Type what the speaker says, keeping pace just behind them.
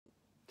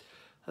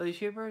Hello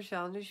YouTubers,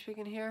 Andrew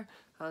speaking here,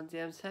 and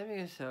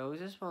timing so I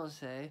just want to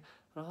say,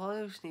 on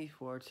Hollyoaks Knee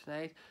 4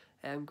 tonight,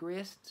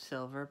 Grace and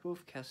Sylver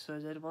both kissed, so I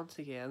did once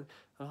again,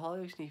 on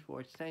Hollyoaks Knee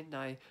 4 tonight.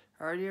 Now,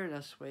 earlier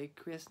this week,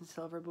 Grace and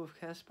Sylver both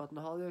kissed, but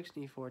on Hollyoaks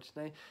Knee 4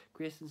 tonight,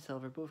 Grace and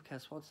Sylver both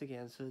kissed once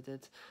again, so I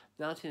did.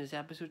 Not seen this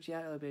episode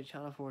yet, it'll be on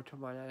Channel 4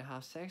 tomorrow night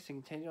at 6:30,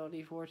 and continue on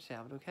E4 at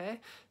 7,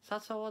 okay? So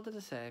that's all I wanted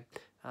to say,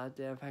 and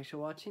thanks for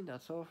watching,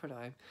 that's all for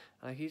now.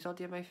 And if you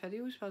update my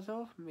videos, that's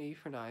all from me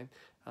for now.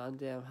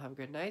 And have a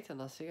good night,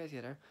 and I'll see you guys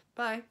later.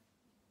 Bye!